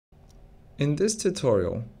In this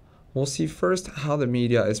tutorial, we'll see first how the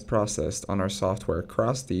media is processed on our software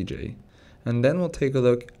CrossDJ, and then we'll take a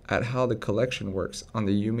look at how the collection works on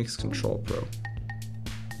the UMix Control Pro.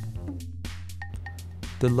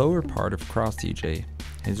 The lower part of CrossDJ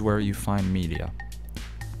is where you find media.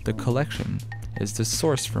 The collection is the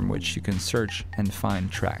source from which you can search and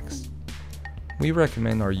find tracks. We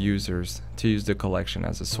recommend our users to use the collection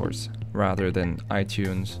as a source, rather than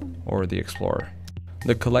iTunes or the Explorer.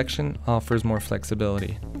 The collection offers more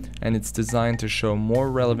flexibility, and it's designed to show more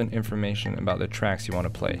relevant information about the tracks you want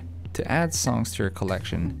to play. To add songs to your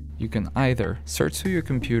collection, you can either search through your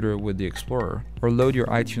computer with the Explorer or load your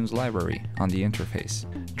iTunes library on the interface.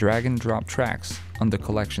 Drag and drop tracks on the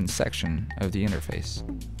collection section of the interface.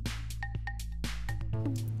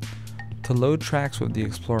 To load tracks with the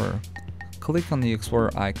Explorer, click on the Explorer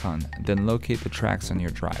icon, then locate the tracks on your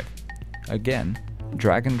drive. Again,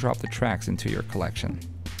 drag and drop the tracks into your collection.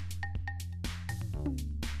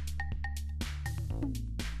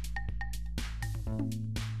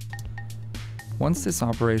 Once this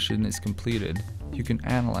operation is completed, you can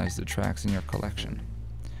analyze the tracks in your collection.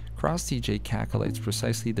 CrossDJ calculates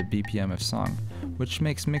precisely the BPM of song, which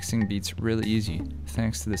makes mixing beats really easy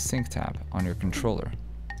thanks to the Sync tab on your controller.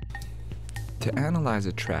 To analyze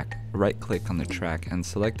a track, right-click on the track and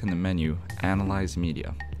select in the menu Analyze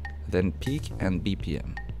Media, then Peak and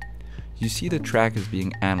BPM. You see the track is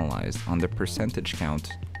being analyzed on the percentage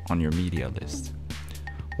count on your media list.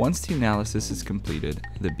 Once the analysis is completed,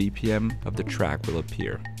 the BPM of the track will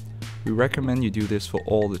appear. We recommend you do this for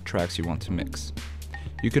all the tracks you want to mix.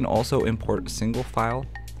 You can also import a single file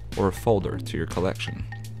or a folder to your collection.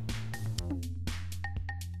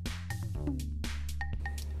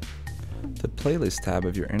 The Playlist tab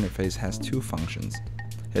of your interface has two functions.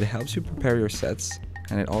 It helps you prepare your sets,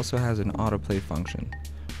 and it also has an autoplay function,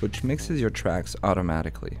 which mixes your tracks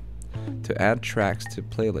automatically. To add tracks to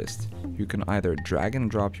playlist, you can either drag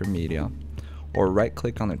and drop your media, or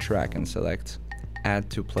right-click on the track and select Add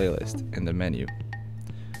to Playlist in the menu.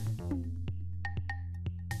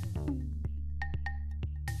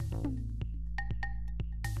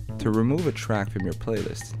 To remove a track from your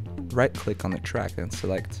playlist, right-click on the track and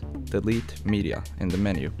select Delete Media in the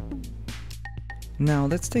menu. Now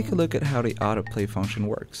let's take a look at how the autoplay function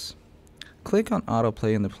works. Click on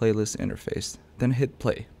autoplay in the playlist interface, then hit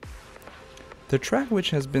play. The track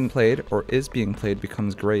which has been played or is being played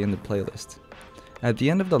becomes gray in the playlist. At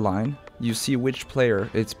the end of the line, you see which player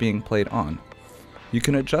it's being played on. You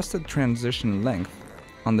can adjust the transition length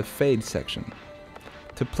on the fade section.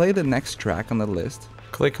 To play the next track on the list,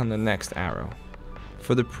 click on the next arrow.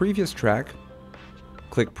 For the previous track,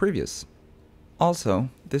 click Previous. Also,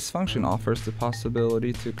 this function offers the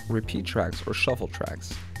possibility to repeat tracks or shuffle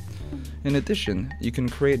tracks. In addition, you can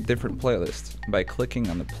create different playlists by clicking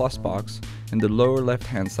on the plus box in the lower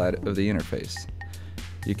left-hand side of the interface.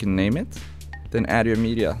 You can name it, then add your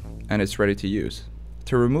media, and it's ready to use.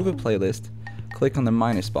 To remove a playlist, click on the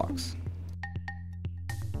minus box.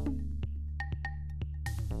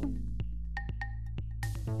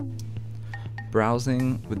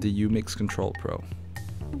 Browsing with the UMix Control Pro.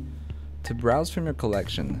 To browse from your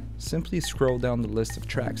collection, simply scroll down the list of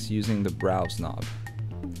tracks using the Browse knob.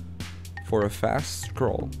 For a fast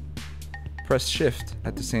scroll, press Shift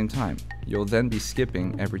at the same time. You'll then be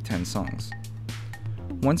skipping every 10 songs.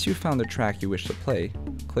 Once you've found the track you wish to play,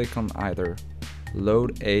 click on either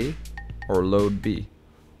Load A or Load B,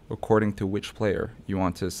 according to which player you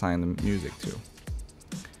want to assign the music to.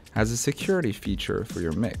 As a security feature for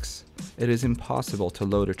your mix, it is impossible to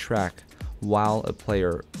load a track while a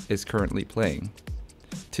player is currently playing.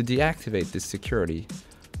 To deactivate this security,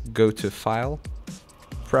 go to File,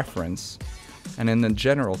 Preference, and in the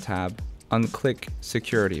General tab, unclick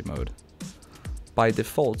Security Mode. By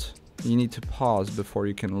default, you need to pause before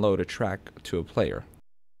you can load a track to a player.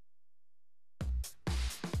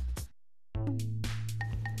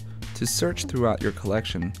 To search throughout your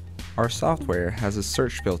collection, our software has a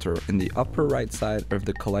search filter in the upper right side of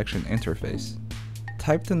the collection interface.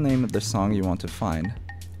 Type the name of the song you want to find,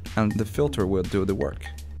 and the filter will do the work.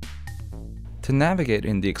 To navigate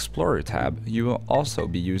in the Explorer tab, you will also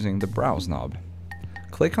be using the Browse knob.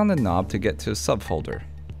 Click on the knob to get to a subfolder.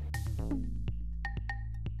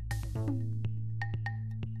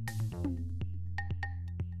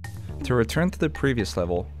 To return to the previous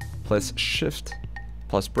level, press Shift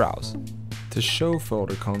plus Browse. To show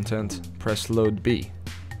folder content, press Load B.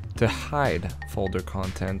 To hide folder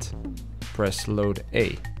content, press Load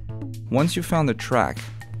A. Once you've found the track,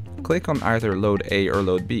 click on either Load A or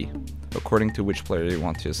Load B, according to which player you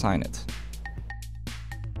want to assign it.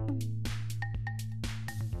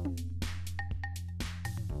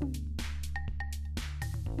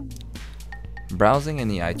 Browsing in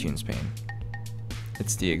the iTunes pane.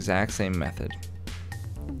 It's the exact same method.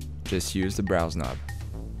 Just use the browse knob.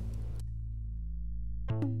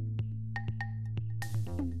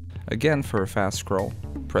 Again, for a fast scroll,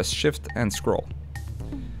 press Shift and scroll.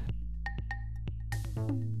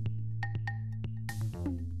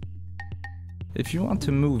 If you want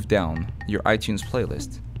to move down your iTunes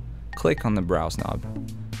playlist, click on the browse knob.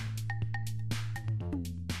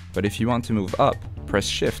 But if you want to move up, press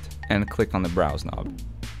Shift and click on the browse knob.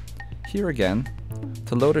 Here again,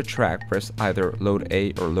 to load a track, press either load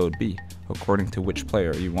A or load B, according to which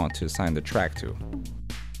player you want to assign the track to.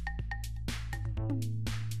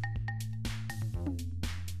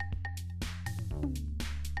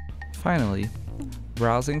 Finally,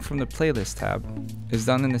 browsing from the Playlist tab is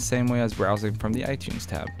done in the same way as browsing from the iTunes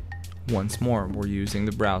tab. Once more, we're using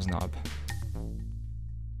the browse knob.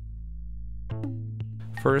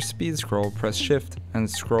 For a speed scroll, press Shift and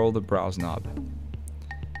scroll the browse knob.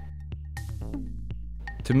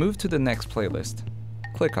 To move to the next playlist,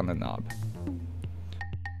 click on the knob.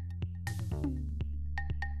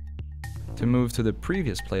 To move to the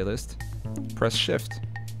previous playlist, press Shift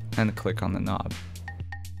and click on the knob.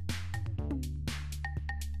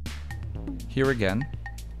 Here again,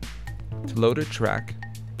 to load a track,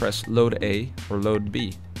 press Load A or Load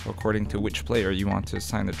B, according to which player you want to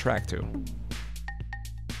assign the track to.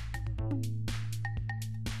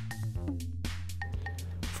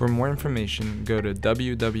 For more information, go to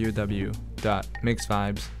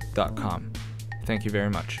www.mixvibes.com. Thank you very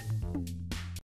much.